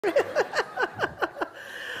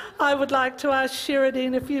I would like to ask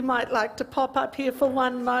Sheridine if you might like to pop up here for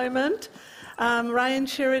one moment. Ray and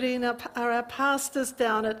Sheridine are our pastors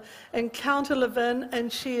down at Encounter Levin,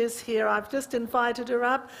 and she is here. I've just invited her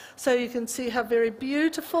up so you can see how very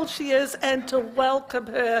beautiful she is and to welcome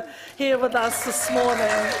her here with us this morning.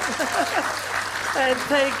 And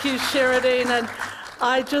thank you, Sheridine. And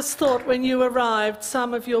I just thought when you arrived,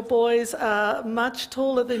 some of your boys are much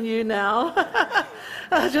taller than you now.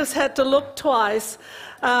 I just had to look twice.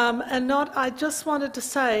 I just wanted to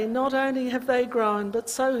say, not only have they grown, but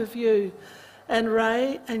so have you. And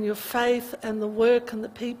Ray, and your faith and the work and the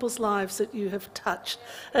people's lives that you have touched.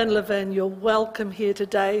 And Levin, you're welcome here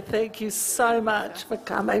today. Thank you so much for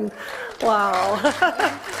coming. Wow.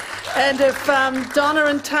 And if Donna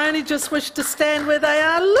and Tony just wish to stand where they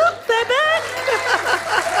are, look, they're back.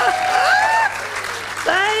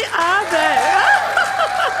 They are back.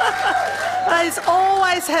 He's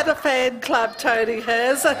always had a fan club, Tony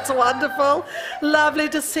has. That's wonderful. Lovely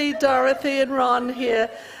to see Dorothy and Ron here.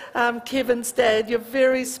 Kevin's dad, you're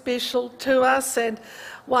very special to us, and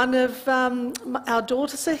one of our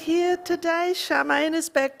daughters are here today. Charmaine is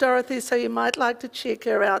back, Dorothy, so you might like to check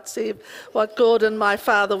her out, see what Gordon, my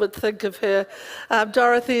father, would think of her.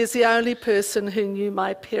 Dorothy is the only person who knew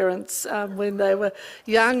my parents when they were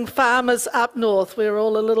young farmers up north. We were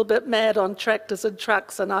all a little bit mad on tractors and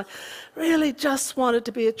trucks, and I really just wanted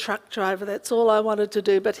to be a truck driver. That's all I wanted to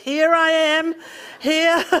do. But here I am,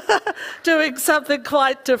 here, doing something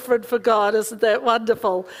quite different for God. Isn't that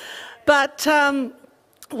wonderful? But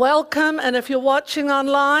welcome, and if you're watching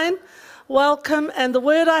online, welcome. And the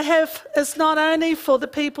word I have is not only for the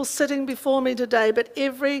people sitting before me today, but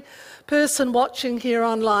every person watching here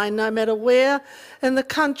online, no matter where in the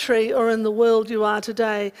country or in the world you are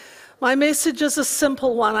today. My message is a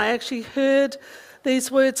simple one. I actually heard these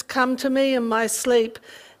words come to me in my sleep.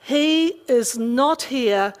 He is not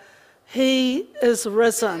here, he is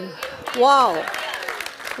risen. Wow.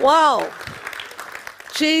 Wow.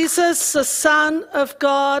 Jesus, the Son of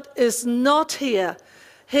God, is not here.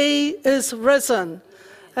 He is risen.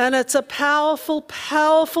 And it's a powerful,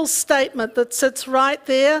 powerful statement that sits right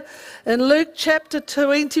there in Luke chapter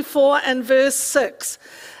 24 and verse 6.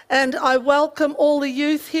 And I welcome all the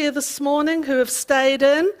youth here this morning who have stayed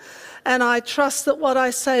in. And I trust that what I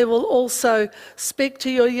say will also speak to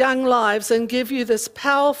your young lives and give you this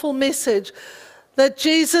powerful message that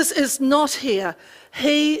Jesus is not here.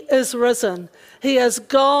 He is risen. He has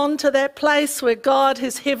gone to that place where God,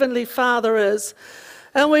 his heavenly Father, is.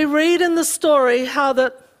 And we read in the story how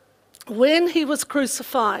that when he was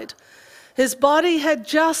crucified, his body had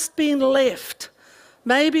just been left,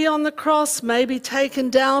 maybe on the cross, maybe taken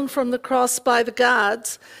down from the cross by the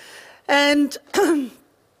guards. And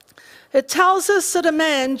it tells us that a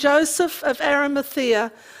man, Joseph of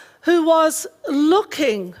Arimathea, who was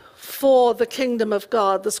looking for the kingdom of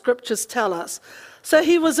God, the scriptures tell us. So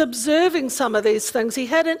he was observing some of these things. He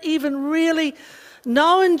hadn't even really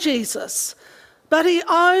known Jesus, but he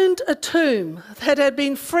owned a tomb that had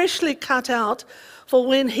been freshly cut out for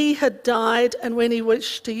when he had died and when he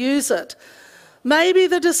wished to use it. Maybe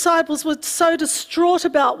the disciples were so distraught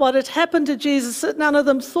about what had happened to Jesus that none of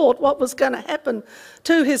them thought what was going to happen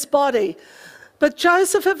to his body. But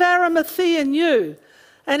Joseph of Arimathea knew,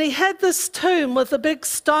 and he had this tomb with a big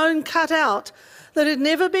stone cut out that had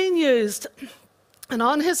never been used. And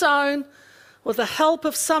on his own, with the help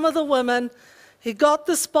of some of the women, he got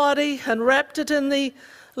this body and wrapped it in the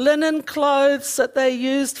linen clothes that they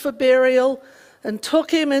used for burial and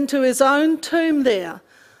took him into his own tomb there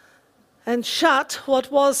and shut what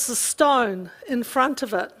was the stone in front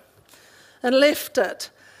of it and left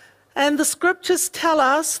it. And the scriptures tell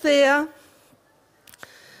us there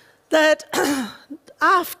that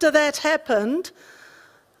after that happened,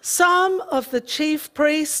 some of the chief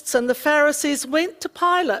priests and the Pharisees went to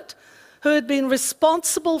Pilate, who had been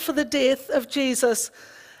responsible for the death of Jesus,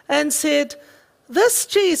 and said, "This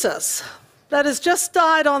Jesus that has just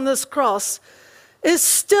died on this cross is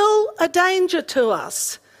still a danger to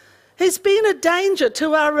us. He's been a danger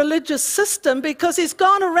to our religious system because he's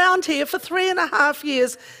gone around here for 3.5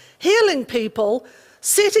 years healing people,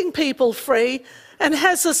 setting people free, and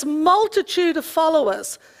has this multitude of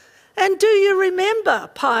followers. And do you remember,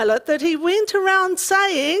 Pilate, that he went around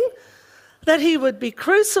saying that he would be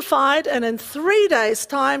crucified and in 3 days'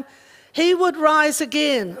 time he would rise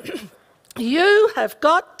again? You have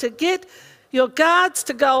got to get your guards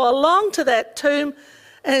to go along to that tomb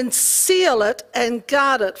and seal it and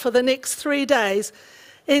guard it for the next 3 days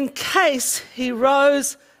in case he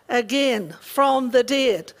rose again from the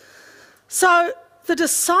dead." So the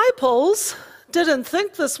disciples didn't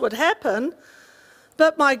think this would happen,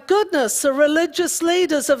 But my goodness, the religious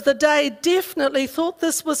leaders of the day definitely thought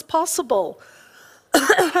this was possible.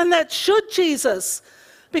 And that should Jesus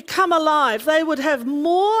become alive, they would have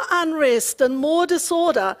more unrest and more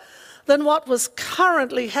disorder than what was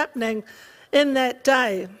currently happening in that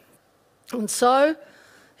day. And so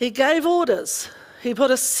he gave orders. He put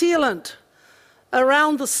a sealant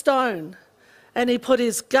around the stone, and he put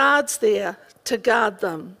his guards there to guard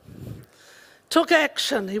them. Took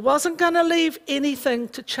action. He wasn't going to leave anything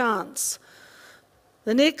to chance.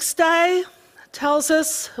 The next day tells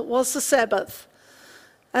us it was the Sabbath.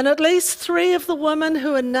 And at least 3 of the women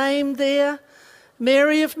who are named there,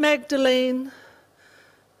 Mary of Magdalene,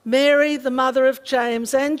 Mary, the mother of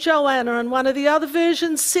James, and Joanna, and one of the other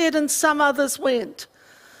versions said, and some others went,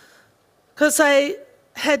 because they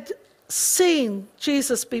had seen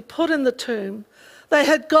Jesus be put in the tomb. They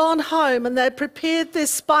had gone home and they prepared their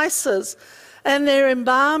spices and their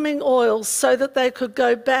embalming oils so that they could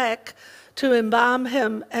go back to embalm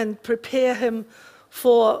him and prepare him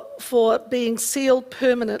for being sealed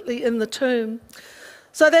permanently in the tomb.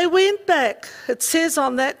 So they went back, it says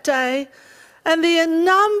on that day, and the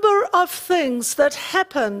number of things that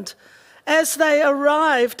happened as they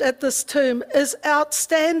arrived at this tomb is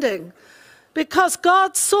outstanding, because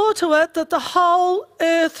God saw to it that the whole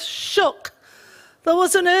earth shook. There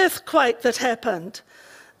was an earthquake that happened.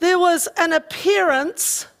 There was an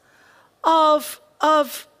appearance of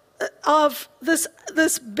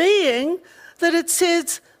this being that it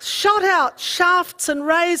says shot out shafts and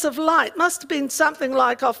rays of light. Must have been something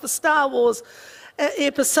like off the Star Wars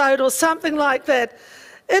episode or something like that.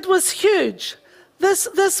 It was huge.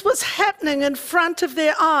 This was happening in front of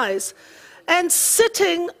their eyes. And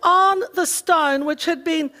sitting on the stone, which had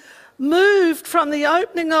been moved from the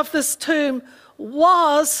opening of this tomb,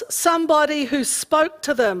 was somebody who spoke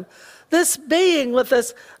to them. This being with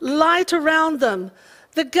this light around them.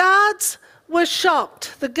 The guards were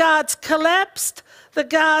shocked. The guards collapsed. The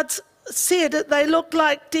guards said that they looked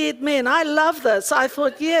like dead men. I love this. I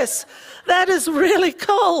thought, yes, that is really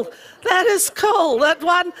cool. That is cool. That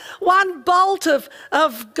one bolt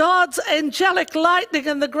of God's angelic lightning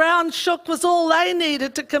and the ground shook was all they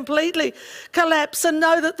needed to completely collapse and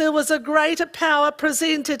know that there was a greater power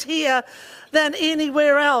presented here than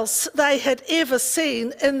anywhere else they had ever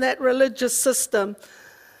seen in that religious system.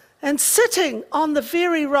 And sitting on the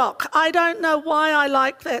very rock, I don't know why I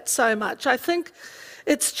like that so much. I think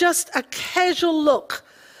it's just a casual look,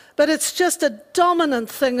 but it's just a dominant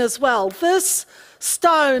thing as well. This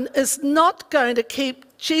stone is not going to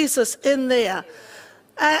keep Jesus in there.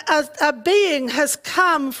 A being has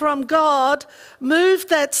come from God, moved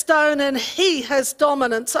that stone, and he has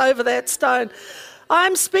dominance over that stone.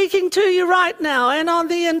 I'm speaking to you right now and on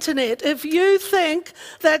the internet. If you think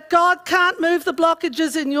that God can't move the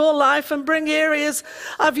blockages in your life and bring areas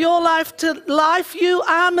of your life to life, you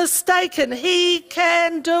are mistaken. He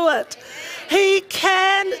can do it. He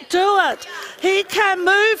can do it. He can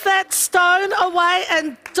move that stone away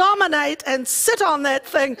and dominate and sit on that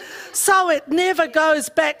thing so it never goes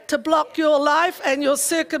back to block your life and your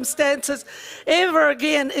circumstances ever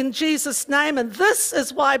again in Jesus' name. And this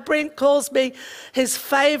is why Brent calls me his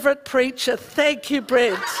favourite preacher. Thank you,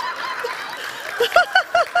 Brent.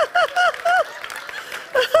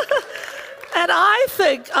 And I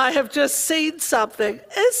think I have just seen something.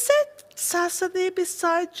 Is that Sasa there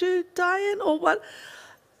beside you, Diane, or what?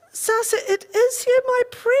 Sasa, it is you, my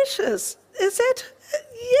precious. Is it?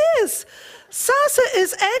 Yes. Sasa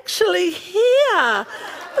is actually here.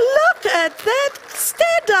 Look at that.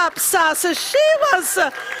 Stand up, Sasa. She was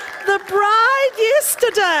the bride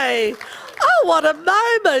yesterday. Oh, what a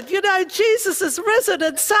moment. You know, Jesus is risen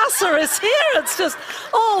and Sasa is here. It's just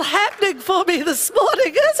all happening for me this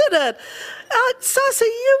morning, isn't it? Sasa,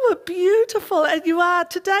 you were beautiful, and you are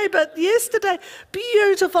today, but yesterday,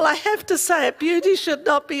 beautiful. I have to say it. Beauty should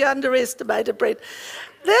not be underestimated, Brent.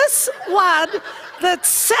 This one that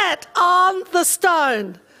sat on the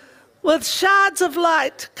stone with shards of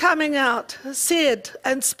light coming out said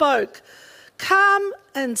and spoke, "Come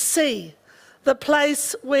and see the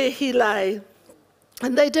place where he lay."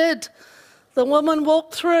 And they did. The woman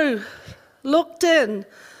walked through, looked in,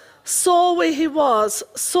 saw where he was,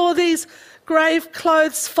 saw these grave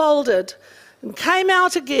clothes folded, and came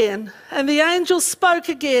out again. And the angel spoke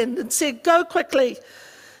again and said, "Go quickly,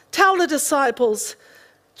 tell the disciples,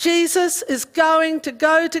 Jesus is going to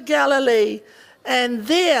go to Galilee, and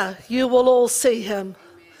there you will all see him."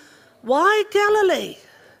 Why Galilee?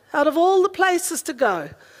 Out of all the places to go.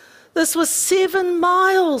 This was 7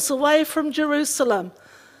 miles away from Jerusalem.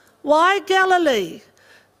 Why Galilee?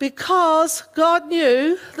 Because God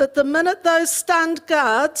knew that the minute those stunned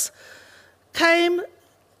guards came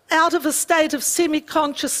out of a state of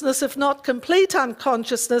semi-consciousness, if not complete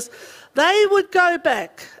unconsciousness, they would go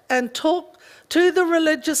back and talk to the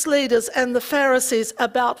religious leaders and the Pharisees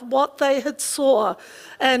about what they had saw,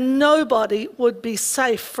 and nobody would be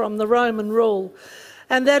safe from the Roman rule.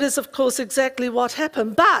 And that is, of course, exactly what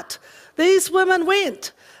happened. But these women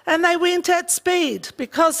went, and they went at speed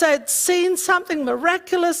because they'd seen something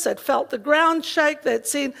miraculous, they'd felt the ground shake, they'd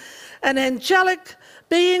seen an angelic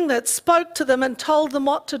being that spoke to them and told them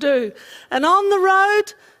what to do. And on the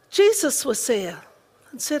road, Jesus was there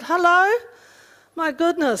and said, "Hello." My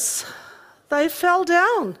goodness, they fell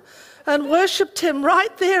down and worshipped him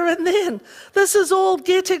right there and then. This is all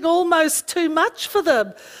getting almost too much for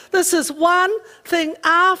them. This is one thing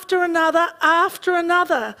after another after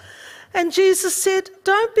another. And Jesus said,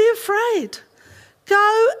 "Don't be afraid.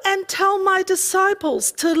 Go and tell my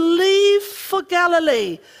disciples to leave for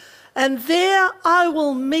Galilee, and there I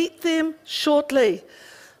will meet them shortly."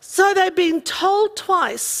 So they've been told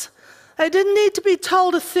twice. They didn't need to be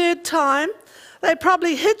told a third time. They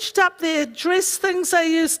probably hitched up their dress things they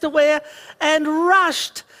used to wear and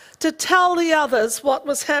rushed to tell the others what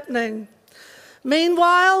was happening.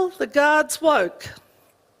 Meanwhile, the guards woke.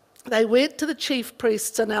 They went to the chief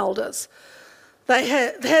priests and elders. They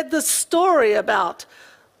had this story of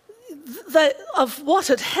what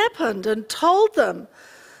had happened and told them.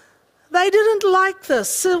 They didn't like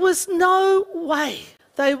this. There was no way.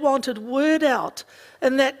 They wanted word out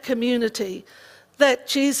in that community that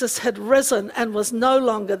Jesus had risen and was no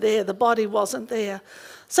longer there. The body wasn't there.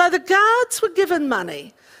 So the guards were given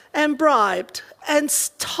money and bribed and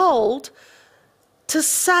told to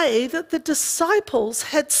say that the disciples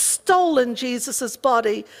had stolen Jesus'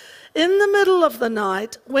 body in the middle of the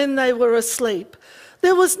night when they were asleep.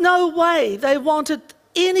 There was no way. They wanted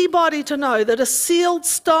anybody to know that a sealed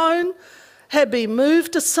stone had been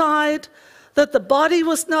moved aside, that the body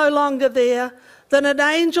was no longer there, that an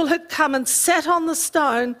angel had come and sat on the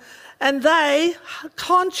stone, and they,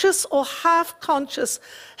 conscious or half conscious,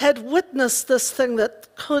 had witnessed this thing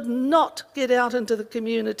that could not get out into the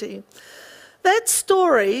community. That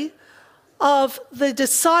story of the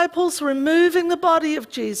disciples removing the body of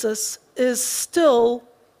Jesus is still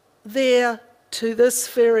there to this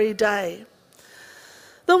very day.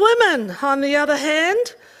 The women, on the other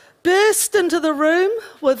hand, burst into the room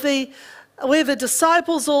where the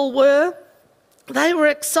disciples all were. They were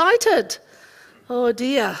excited. Oh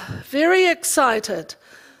dear, very excited.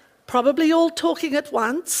 Probably all talking at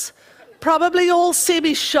once, probably all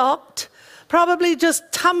semi-shocked, probably just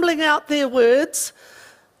tumbling out their words.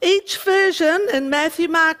 Each version in Matthew,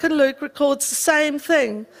 Mark and Luke records the same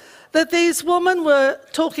thing, that these women were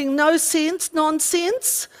talking nonsense,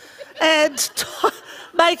 and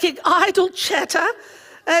making idle chatter,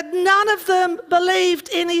 and none of them believed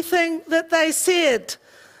anything that they said.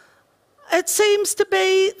 It seems to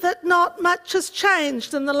be that not much has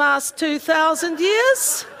changed in the last 2,000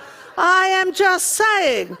 years. I am just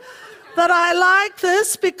saying that I like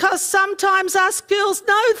this because sometimes us girls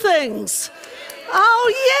know things.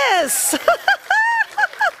 Oh, yes.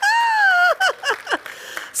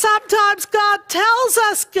 Sometimes God tells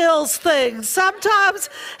us girls things. Sometimes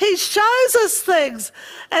he shows us things.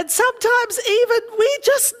 And sometimes even we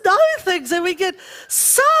just know things and we get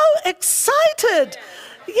so excited.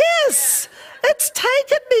 Yes, it's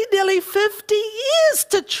taken me nearly 50 years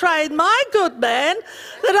to train my good man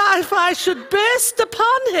that if I should burst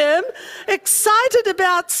upon him excited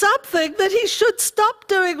about something, that he should stop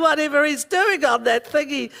doing whatever he's doing on that thing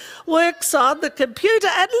he works on, the computer,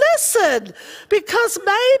 and listen, because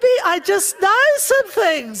maybe I just know some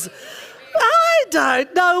things. I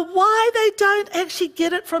don't know why they don't actually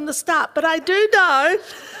get it from the start, but I do know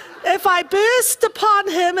if I burst upon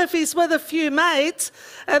him, if he's with a few mates,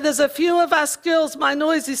 and there's a few of us girls, my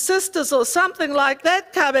noisy sisters or something like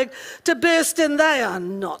that coming to burst in, they are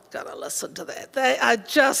not going to listen to that. They are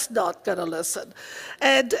just not going to listen.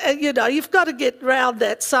 And you know, you've got to get round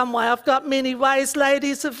that some way. I've got many ways,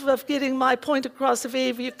 ladies, of getting my point across. If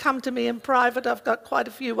ever you come to me in private, I've got quite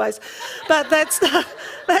a few ways. But that's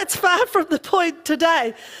far from the point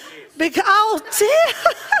today. Because, oh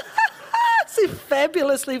dear. He's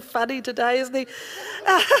fabulously funny today, isn't he?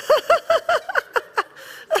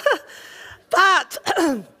 But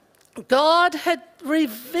God had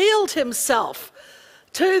revealed himself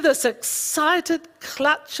to this excited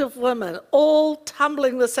clutch of women, all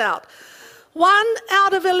tumbling this out. 1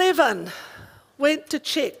 out of 11 went to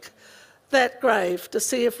check that grave to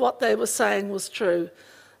see if what they were saying was true.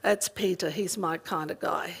 That's Peter, he's my kind of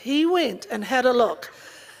guy. He went and had a look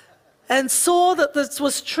and saw that this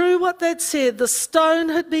was true what they'd said. The stone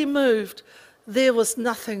had been moved. there was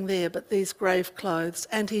nothing there but these grave clothes.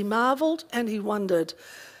 And he marvelled and he wondered,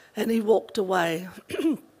 and he walked away.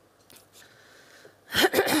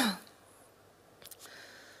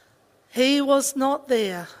 He was not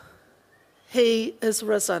there. He is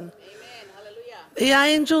risen. Amen. Hallelujah. The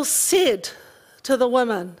angel said to the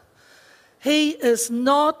women, he is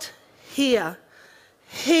not here.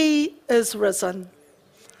 He is risen.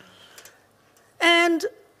 And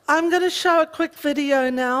I'm going to show a quick video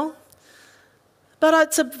now, but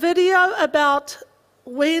it's a video about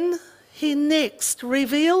when he next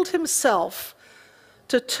revealed himself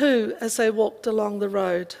to two as they walked along the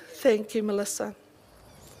road. Thank you, Melissa.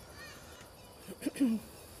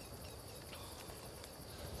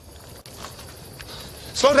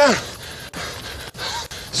 Slow down.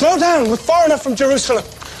 Slow down. We're far enough from Jerusalem.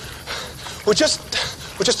 We're just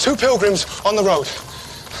two pilgrims on the road.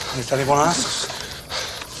 And if anyone asks?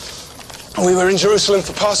 We were in Jerusalem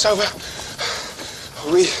for Passover.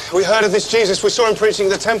 We heard of this Jesus. We saw him preaching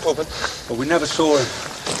in the temple, but we never saw him.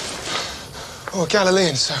 Oh,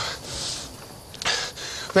 Galileans, so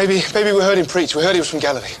maybe we heard him preach. We heard he was from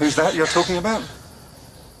Galilee. Who's that you're talking about?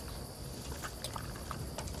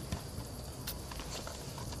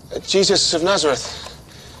 Jesus of Nazareth.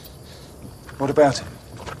 What about him?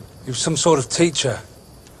 He was some sort of teacher.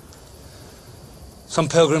 Some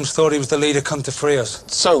pilgrims thought he was the leader come to free us.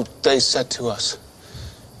 So they said to us.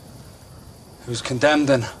 He was condemned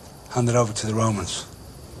and handed over to the Romans.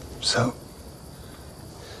 So?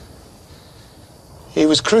 He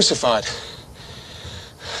was crucified.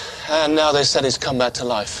 And now they said he's come back to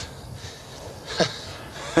life.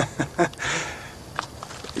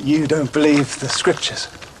 You don't believe the scriptures?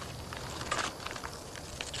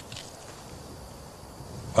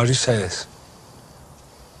 Why do you say this?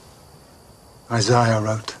 Isaiah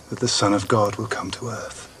wrote that the Son of God will come to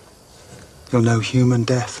earth. He'll know human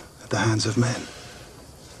death at the hands of men.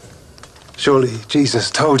 Surely Jesus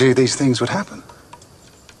told you these things would happen.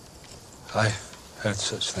 I heard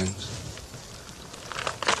such things.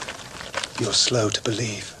 You're slow to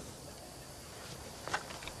believe.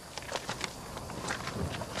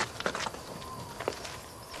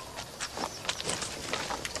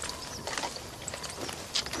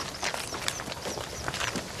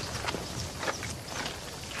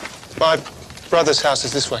 My brother's house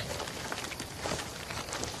is this way.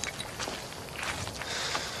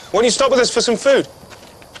 Why don't you stop with us for some food?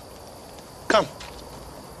 Come.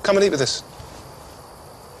 Come and eat with us.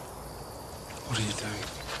 What are you doing?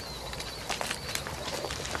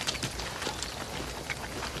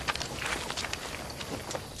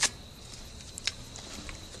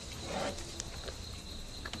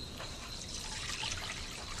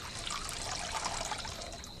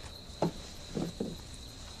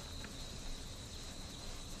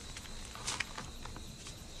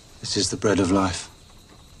 This is the bread of life.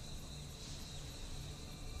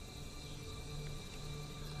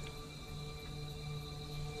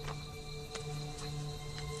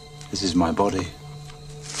 This is my body,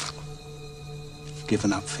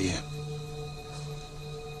 given up for you.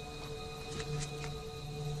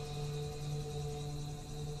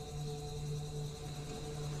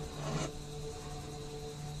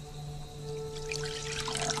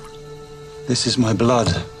 This is my blood,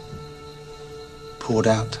 poured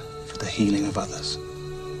out for the healing of others.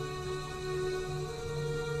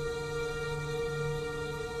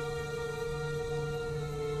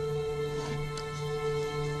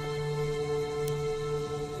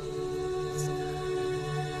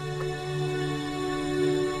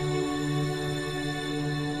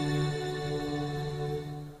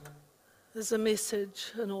 There's a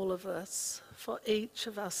message in all of this for each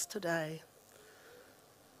of us today.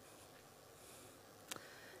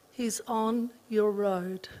 He's on your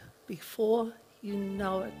road. Before you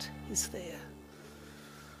know it, he's there.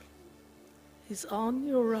 He's on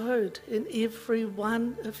your road in every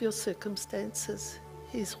one of your circumstances.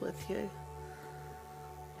 He's with you.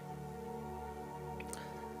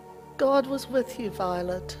 God was with you,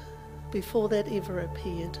 Violet, before that ever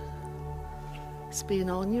appeared. He's been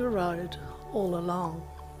on your road all along.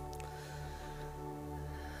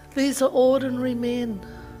 These are ordinary men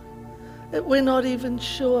that we're not even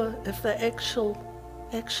sure if they're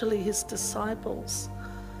actually his disciples.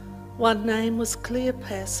 One name was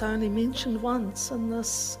Cleopas, only mentioned once in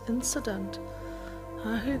this incident.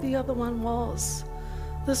 Who the other one was.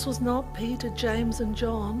 This was not Peter, James and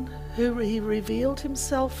John, who he revealed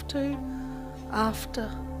himself to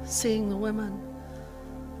after seeing the women.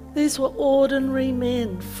 These were ordinary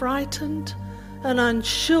men, frightened and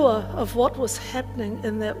unsure of what was happening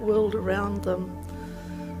in that world around them.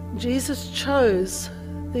 Jesus chose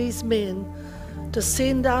these men to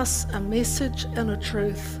send us a message and a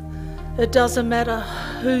truth. It doesn't matter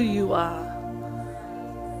who you are.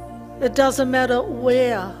 It doesn't matter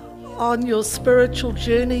where on your spiritual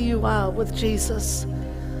journey you are with Jesus.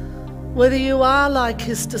 Whether you are like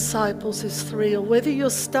his disciples, his three, or whether you're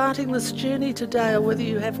starting this journey today, or whether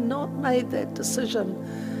you have not made that decision,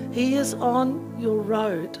 he is on your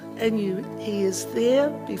road, and he is there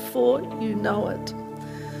before you know it.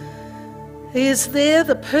 He is there.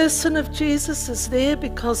 The person of Jesus is there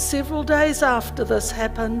because several days after this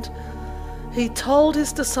happened, he told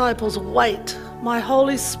his disciples, wait, my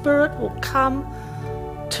Holy Spirit will come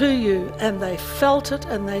to you. And they felt it,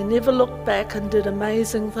 and they never looked back and did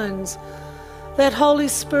amazing things. That Holy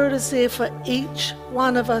Spirit is there for each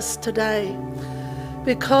one of us today,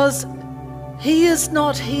 because he is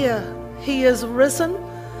not here. He is risen,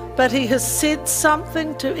 but he has said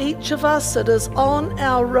something to each of us that is on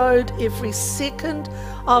our road every second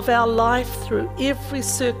of our life through every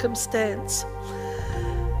circumstance.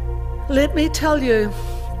 Let me tell you,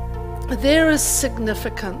 there is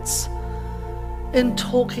significance in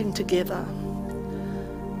talking together.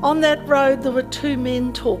 On that road there were two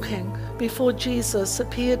men talking before Jesus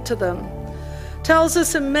appeared to them. Tells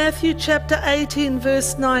us in Matthew chapter 18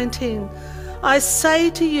 verse 19, I say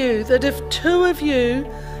to you that if two of you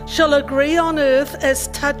shall agree on earth as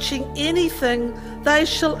touching anything they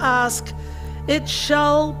shall ask, it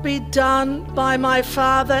shall be done by my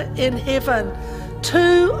Father in heaven.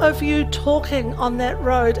 Two of you talking on that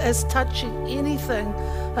road as touching anything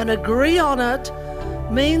and agree on it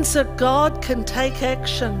means that God can take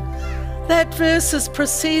action. That verse is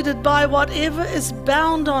preceded by whatever is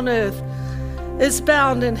bound on earth is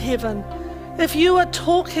bound in heaven. If you are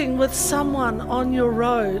talking with someone on your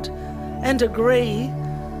road and agree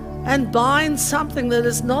and bind something that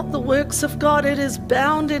is not the works of God, it is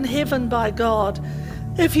bound in heaven by God.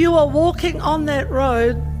 If you are walking on that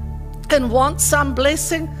road and want some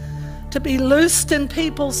blessing to be loosed in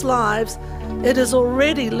people's lives, it is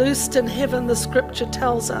already loosed in heaven, the scripture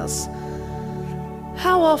tells us.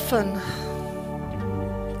 How often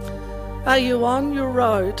are you on your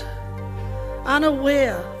road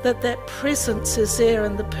unaware that that presence is there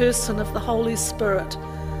in the person of the Holy Spirit,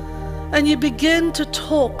 and you begin to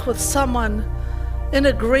talk with someone in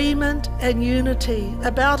agreement and unity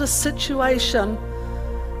about a situation,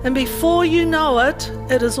 and before you know it,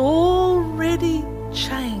 it is already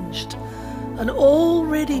changed and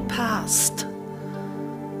already passed.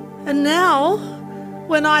 And now,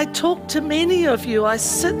 when I talk to many of you, I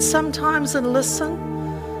sit sometimes and listen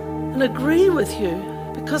and agree with you,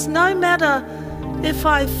 because no matter if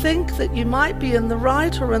I think that you might be in the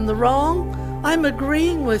right or in the wrong, I'm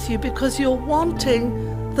agreeing with you because you're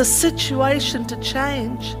wanting the situation to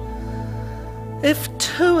change. If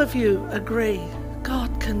two of you agree,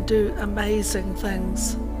 God can do amazing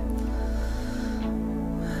things.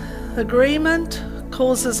 Agreement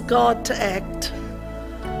causes God to act,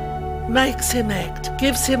 makes him act,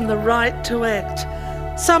 gives him the right to act.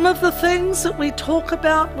 Some of the things that we talk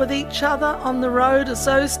about with each other on the road as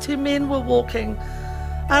those two men were walking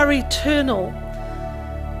are eternal.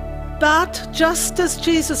 But just as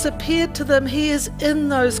Jesus appeared to them, he is in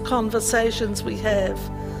those conversations we have.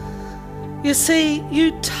 You see,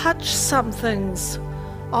 you touch some things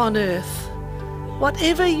on earth.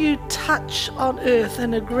 Whatever you touch on earth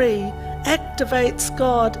and agree activates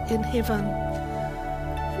God in heaven.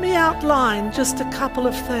 Let me outline just a couple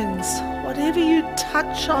of things. Whatever you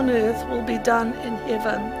touch on earth will be done in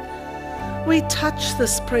heaven. We touch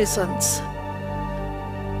this presence.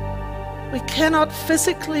 We cannot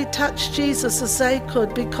physically touch Jesus as they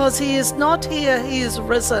could because he is not here, he is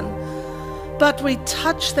risen. But we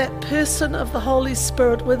touch that person of the Holy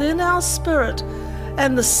Spirit within our spirit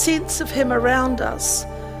and the sense of him around us.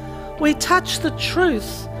 We touch the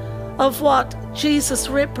truth of what Jesus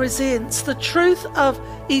represents, the truth of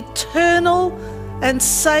eternal and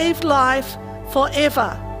saved life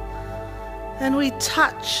forever. And we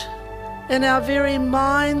touch in our very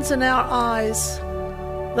minds and our eyes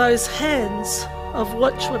those hands of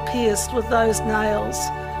which were pierced with those nails,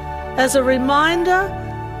 as a reminder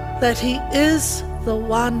that he is the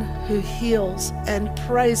one who heals. And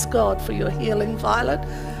praise God for your healing, Violet.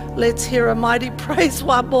 Let's hear a mighty praise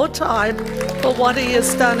one more time for what he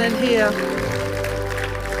has done in here.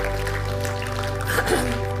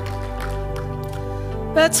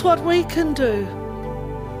 That's what we can do.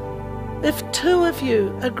 If two of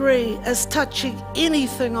you agree as touching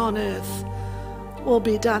anything on earth will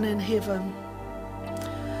be done in heaven.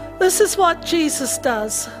 This is what Jesus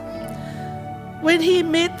does. When he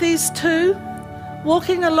met these two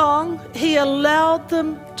walking along, he allowed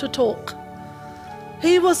them to talk.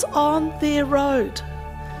 He was on their road.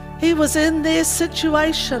 He was in their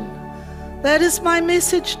situation. That is my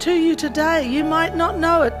message to you today. You might not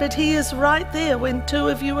know it, but he is right there when two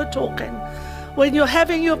of you are talking, when you're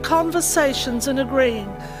having your conversations and agreeing,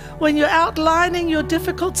 when you're outlining your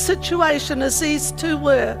difficult situation as these two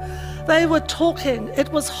were. They were talking.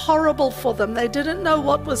 It was horrible for them. They didn't know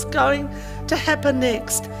what was going to happen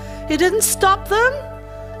next. He didn't stop them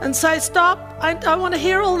and say, stop, I don't want to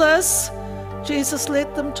hear all this. Jesus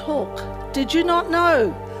let them talk. Did you not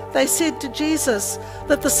know? They said to Jesus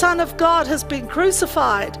that the Son of God has been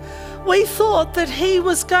crucified. We thought that he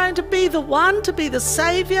was going to be the one to be the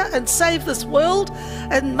Savior and save this world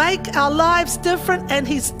and make our lives different, and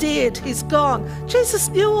he's dead, he's gone. Jesus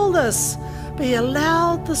knew all this, but he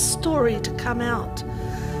allowed the story to come out.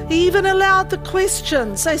 He even allowed the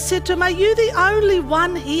questions. They said to him, are you the only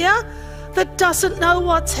one here that doesn't know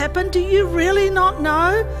what's happened? Do you really not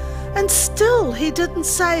know? And still he didn't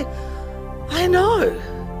say, I know.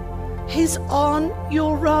 He's on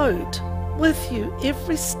your road with you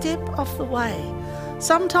every step of the way.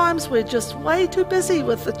 Sometimes we're just way too busy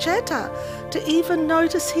with the chatter to even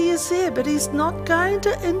notice he is there, but he's not going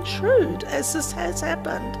to intrude, as this has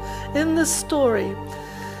happened in this story.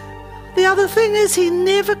 The other thing is, he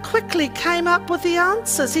never quickly came up with the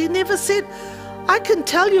answers. He never said, I can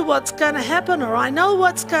tell you what's going to happen, or I know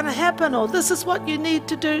what's going to happen, or this is what you need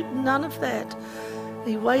to do. None of that.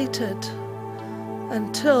 He waited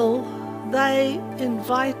until they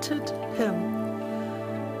invited him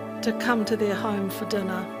to come to their home for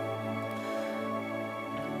dinner.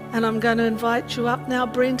 And I'm going to invite you up now,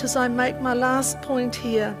 Brent, as I make my last point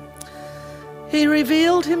here. He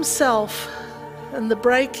revealed himself in the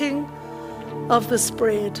breaking of this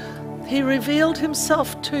bread. He revealed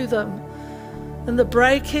himself to them in the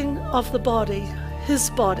breaking of the body, his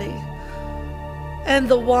body, and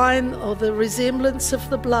the wine, or the resemblance of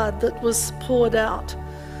the blood that was poured out.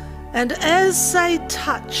 And as they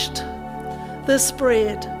touched this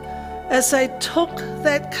bread, as they took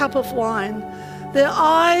that cup of wine, their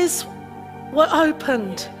eyes were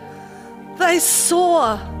opened. They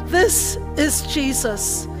saw, this is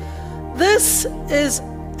Jesus. This is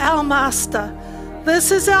our Master.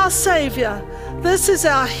 This is our Savior. This is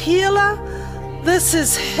our healer. This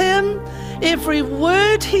is him. Every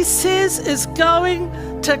word he says is going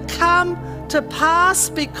to come to pass,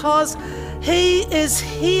 because he is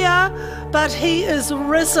here, but he is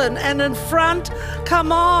risen. And in front,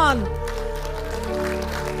 come on.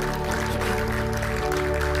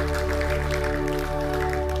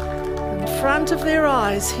 In front of their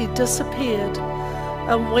eyes, he disappeared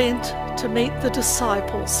and went to meet the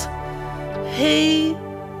disciples. He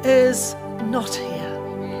is not here.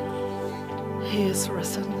 He is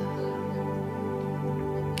risen.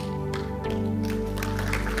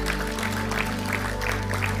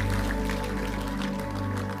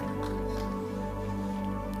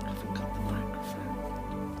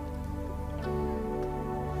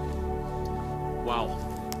 Wow.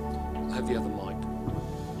 I have the other mic.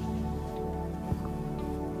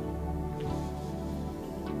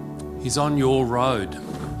 He's on your road.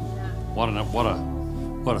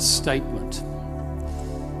 What a statement.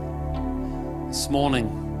 This morning,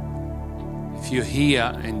 if you're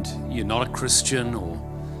here and you're not a Christian, or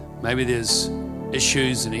maybe there's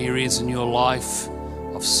issues and areas in your life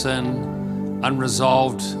of sin,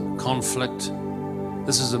 unresolved conflict,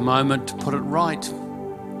 this is a moment to put it right.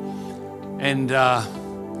 And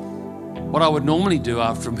what I would normally do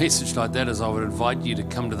after a message like that is I would invite you to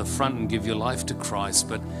come to the front and give your life to Christ.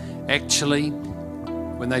 But actually,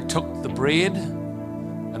 when they took the bread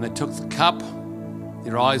and they took the cup,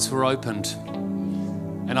 their eyes were opened.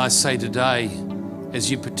 And I say today, as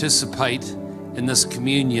you participate in this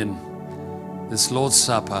communion, this Lord's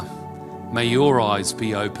Supper, may your eyes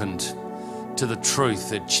be opened to the truth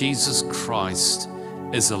that Jesus Christ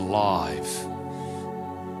is alive.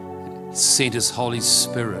 He sent his Holy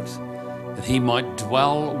Spirit that he might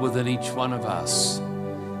dwell within each one of us.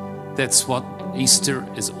 That's what Easter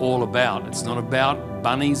is all about. It's not about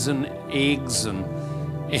bunnies and eggs and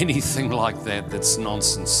anything like that. That's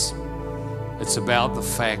nonsense. It's about the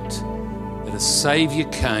fact that a Savior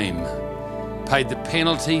came, paid the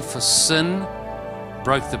penalty for sin,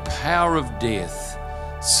 broke the power of death,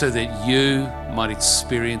 so that you might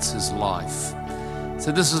experience his life.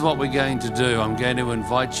 So this is what we're going to do. I'm going to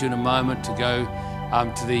invite you in a moment to go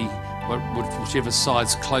to whichever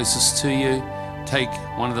side's closest to you. Take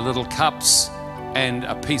one of the little cups and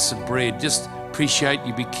a piece of bread. Just appreciate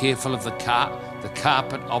you be careful of the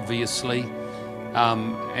carpet, obviously,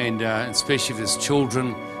 and especially if there's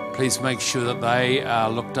children, please make sure that they are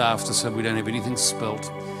looked after so we don't have anything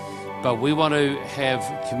spilt. but we want to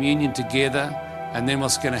have communion together. And then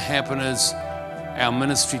what's going to happen is our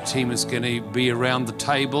ministry team is going to be around the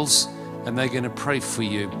tables and they're going to pray for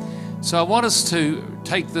you. So I want us to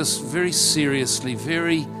take this very seriously,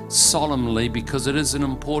 very solemnly, because it is an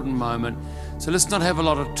important moment. So let's not have a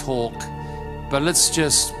lot of talk, but let's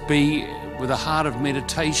just be with a heart of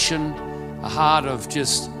meditation, a heart of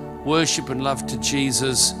just worship and love to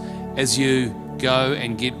Jesus as you go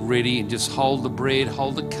and get ready, and just hold the bread,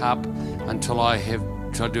 hold the cup until I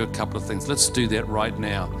try to do a couple of things. Let's do that right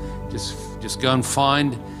now. Just go and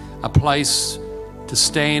find a place to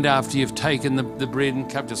stand after you've taken the bread and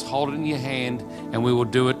cup. Just hold it in your hand and we will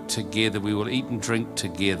do it together. We will eat and drink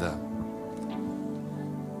together.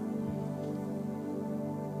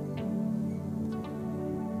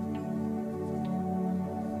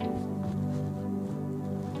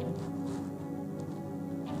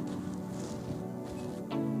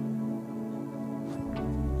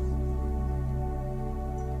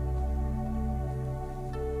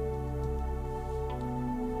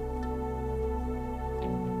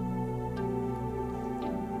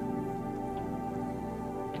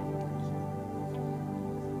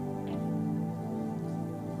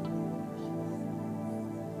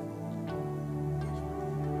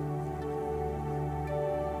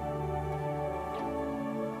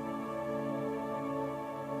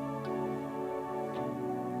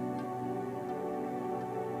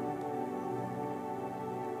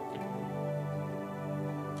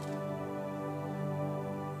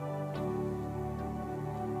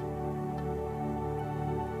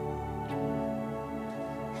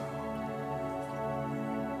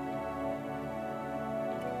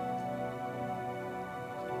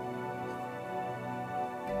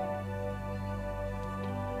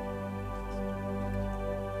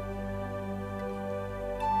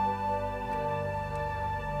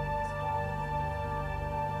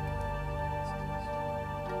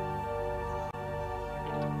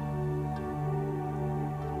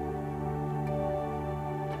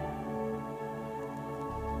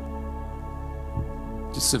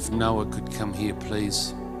 Just if Noah could come here,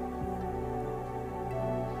 please.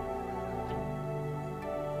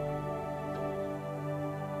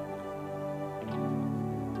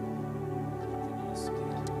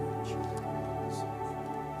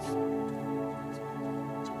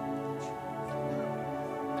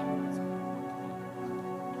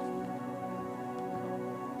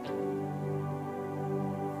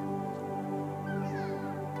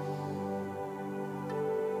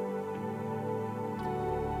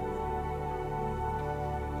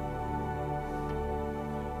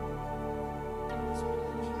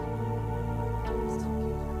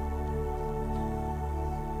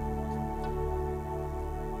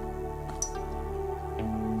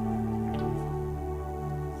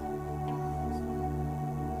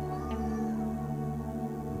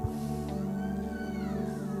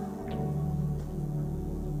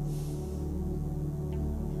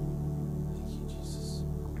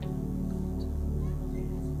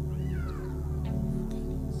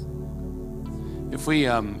 If we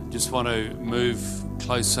just want to move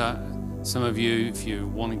closer, some of you, if you're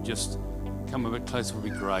wanting just come a bit closer, would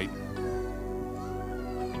be great.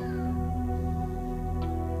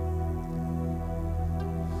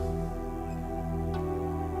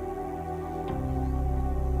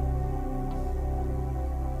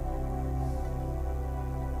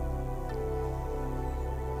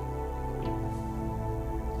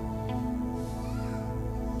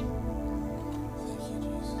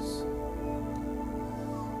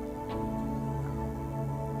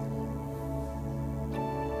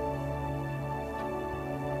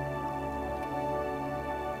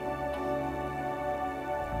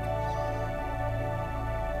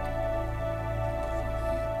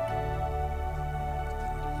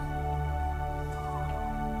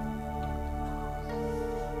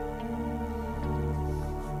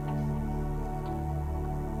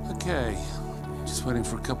 Okay, just waiting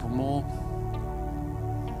for a couple more.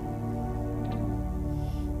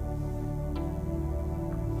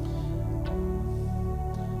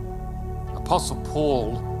 Apostle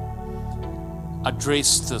Paul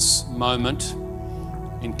addressed this moment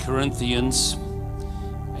in Corinthians.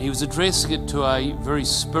 He was addressing it to a very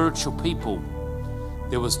spiritual people.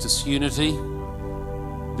 There was disunity.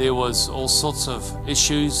 There was all sorts of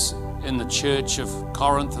issues in the church of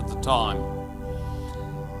Corinth at the time.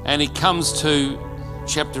 And he comes to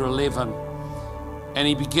chapter 11 and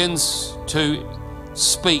he begins to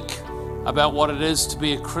speak about what it is to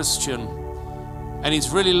be a Christian. And he's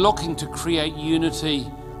really looking to create unity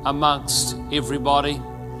amongst everybody.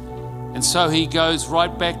 And so he goes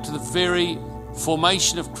right back to the very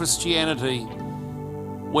formation of Christianity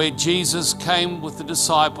where Jesus came with the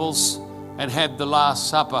disciples and had the Last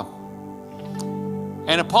Supper.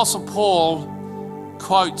 And Apostle Paul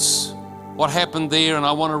quotes what happened there, and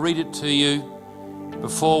I want to read it to you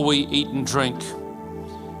before we eat and drink.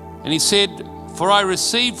 And he said, "For I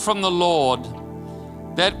received from the Lord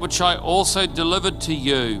that which I also delivered to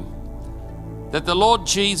you, that the Lord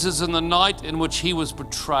Jesus, in the night in which he was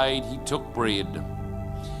betrayed, he took bread.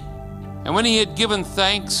 And when he had given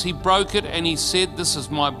thanks, he broke it, and he said, 'This is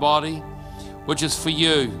my body, which is for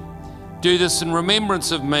you. Do this in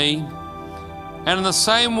remembrance of me.' And in the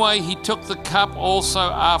same way he took the cup also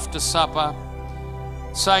after supper,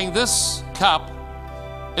 saying, 'This cup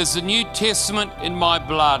is the New Testament in my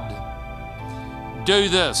blood. Do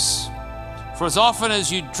this, for as often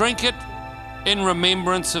as you drink it, in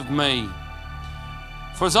remembrance of me.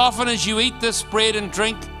 For as often as you eat this bread and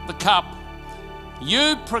drink the cup,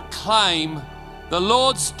 you proclaim the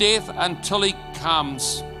Lord's death until he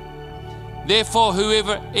comes. Therefore,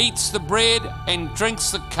 whoever eats the bread and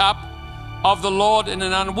drinks the cup of the Lord in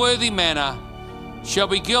an unworthy manner shall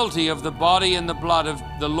be guilty of the body and the blood of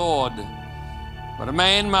the Lord. But a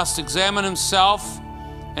man must examine himself,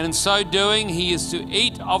 and in so doing he is to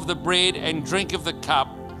eat of the bread and drink of the cup.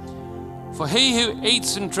 For he who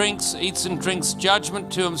eats and drinks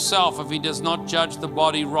judgment to himself if he does not judge the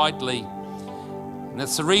body rightly. And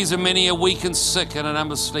that's the reason many are weak and sick and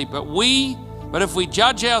unable to sleep. But if we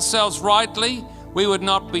judge ourselves rightly, we would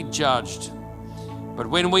not be judged. But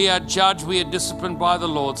when we are judged, we are disciplined by the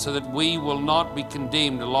Lord, so that we will not be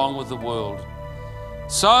condemned along with the world.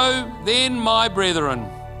 So then, my brethren,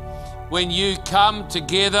 when you come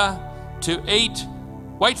together to eat,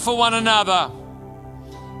 wait for one another.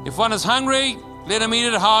 If one is hungry, let him eat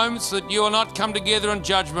at home, so that you will not come together in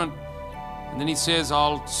judgment." And then he says,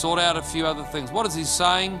 I'll sort out a few other things. What is he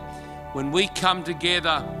saying? When we come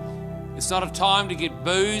together, it's not a time to get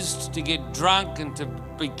boozed, to get drunk, and to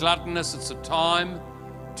be gluttonous. It's a time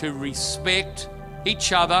to respect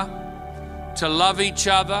each other, to love each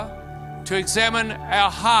other, to examine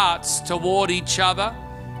our hearts toward each other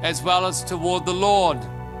as well as toward the Lord.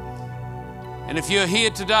 And if you're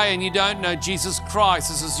here today and you don't know Jesus Christ,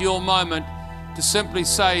 this is your moment to simply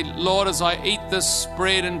say, "Lord, as I eat this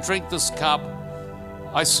bread and drink this cup,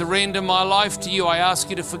 I surrender my life to you. I ask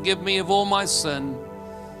you to forgive me of all my sin.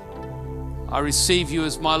 I receive you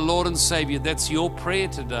as my Lord and Savior." That's your prayer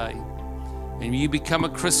today. And you become a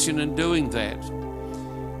Christian in doing that.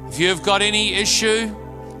 If you've got any issue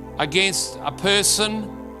against a person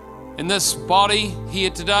in this body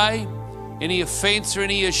here today, any offense or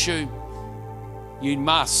any issue, you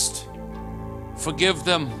must forgive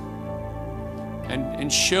them and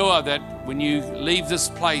ensure that when you leave this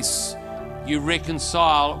place, you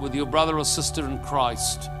reconcile with your brother or sister in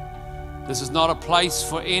Christ. This is not a place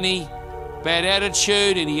for any bad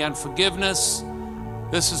attitude, any unforgiveness.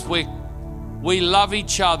 This is where we love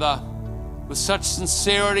each other with such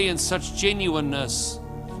sincerity and such genuineness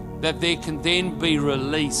that there can then be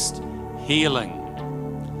released healing,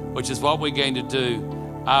 which is what we're going to do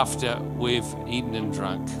after we've eaten and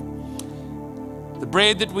drunk. The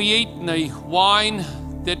bread that we eat and the wine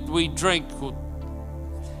that we drink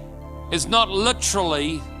is not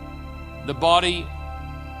literally the body,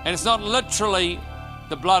 and it's not literally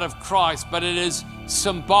the blood of Christ, but it is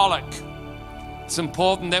symbolic. It's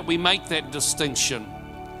important that we make that distinction.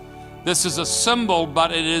 This is a symbol,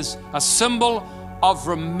 but it is a symbol of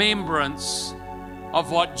remembrance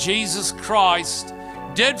of what Jesus Christ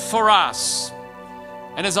did for us.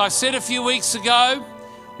 And as I said a few weeks ago,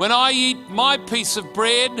 when I eat my piece of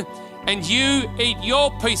bread and you eat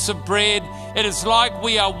your piece of bread, it is like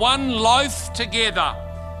we are one loaf together.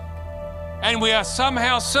 And we are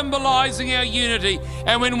somehow symbolizing our unity.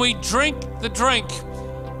 And when we drink the drink,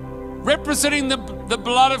 representing the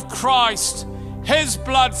blood of Christ, his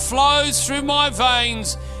blood flows through my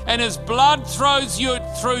veins and his blood throws you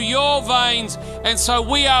through your veins. And so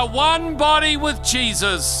we are one body with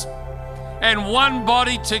Jesus and one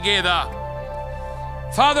body together.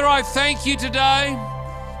 Father, I thank you today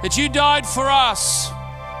that you died for us.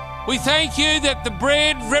 We thank you that the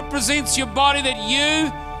bread represents your body that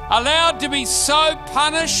you allowed to be so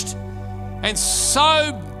punished and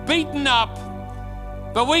so beaten up.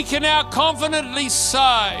 But we can now confidently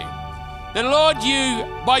say that, Lord,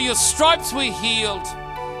 you, by your stripes we're healed.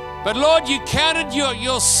 But Lord, you counted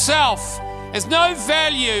yourself as no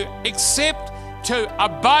value except to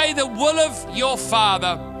obey the will of your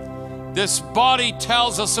Father. This body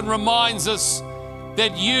tells us and reminds us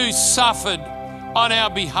that you suffered on our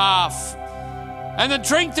behalf. And the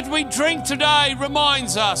drink that we drink today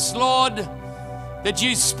reminds us, Lord, that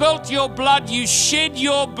you spilt your blood, you shed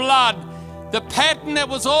your blood the pattern that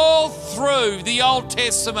was all through the Old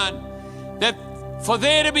Testament, that for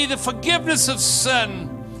there to be the forgiveness of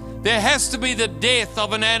sin, there has to be the death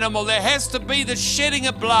of an animal. There has to be the shedding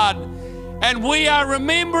of blood. And we are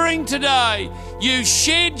remembering today, you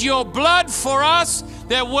shed your blood for us.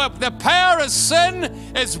 The power of sin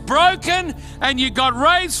is broken, and you got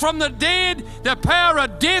raised from the dead. The power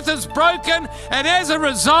of death is broken, and as a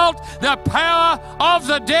result, the power of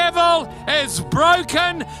the devil is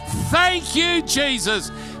broken. Thank you,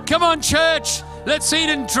 Jesus. Come on, church, let's eat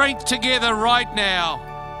and drink together right now.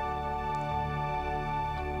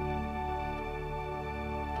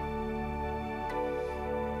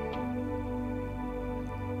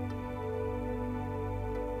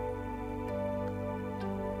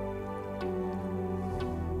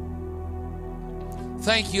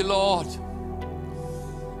 Thank you, Lord.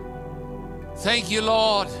 Thank you,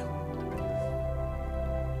 Lord.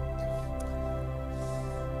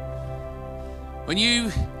 When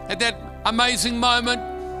you, at that amazing moment,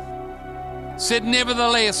 said,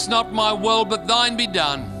 nevertheless, not my will, but thine be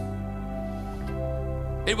done.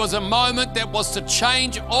 It was a moment that was to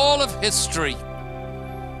change all of history.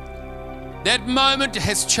 That moment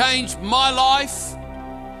has changed my life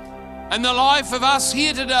and the life of us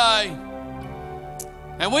here today.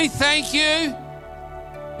 And we thank you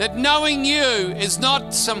that knowing you is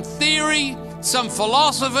not some theory, some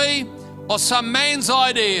philosophy, or some man's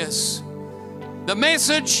ideas. The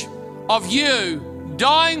message of you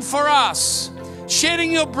dying for us,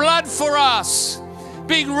 shedding your blood for us,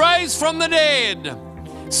 being raised from the dead,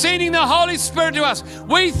 sending the Holy Spirit to us.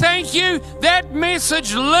 We thank you that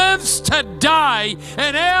message lives today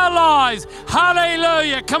in our lives.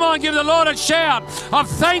 Hallelujah. Come on, give the Lord a shout of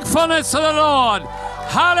thankfulness to the Lord.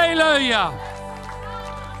 Hallelujah.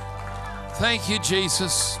 Thank you,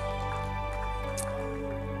 Jesus.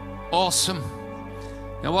 Awesome.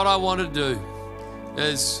 Now what I want to do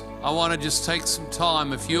is I want to just take some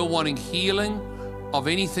time. If you're wanting healing of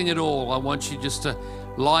anything at all, I want you just to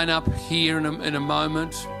line up here in a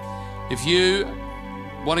moment. If you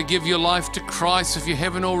want to give your life to Christ, if you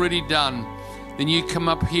haven't already done, then you come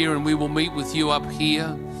up here and we will meet with you up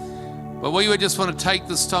here. But we would just want to take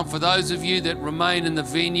this time. For those of you that remain in the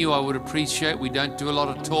venue, I would appreciate we don't do a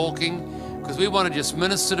lot of talking, because we want to just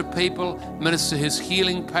minister to people, minister His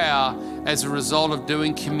healing power as a result of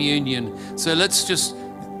doing communion. So let's just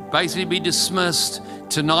basically be dismissed.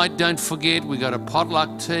 Tonight, don't forget, we got a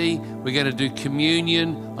potluck tea. We're going to do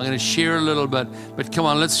communion. I'm going to share a little bit. But come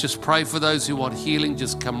on, let's just pray for those who want healing.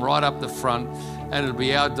 Just come right up the front, and it'll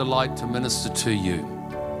be our delight to minister to you.